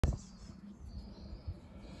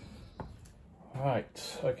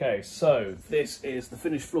Right, okay, so this is the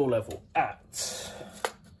finished floor level at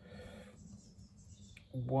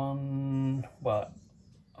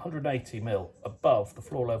 180 mil above the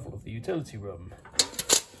floor level of the utility room.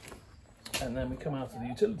 And then we come out of the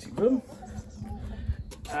utility room,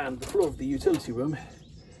 and the floor of the utility room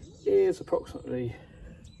is approximately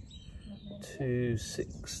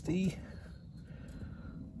 260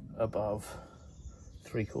 above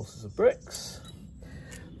 3 courses of bricks.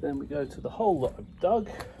 Then we go to the hole that I've dug.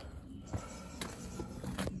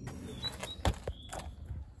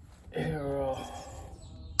 Here are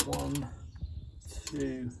 1,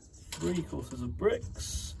 2, 3 courses of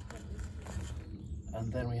bricks.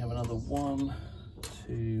 And then we have another 1,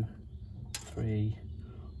 2, 3,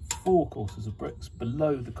 4 courses of bricks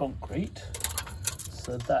below the concrete.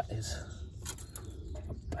 So that is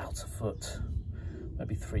about a foot,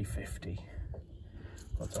 maybe 350.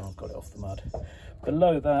 By the time I've got it off the mud.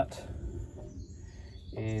 Below that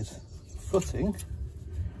is footing,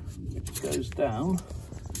 which goes down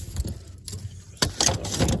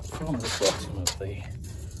from the bottom of the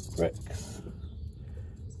bricks,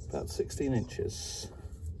 about 16 inches,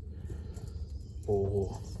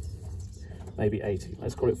 or maybe 18.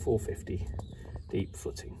 Let's call it 450 deep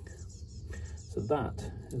footing. So that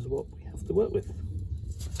is what we have to work with.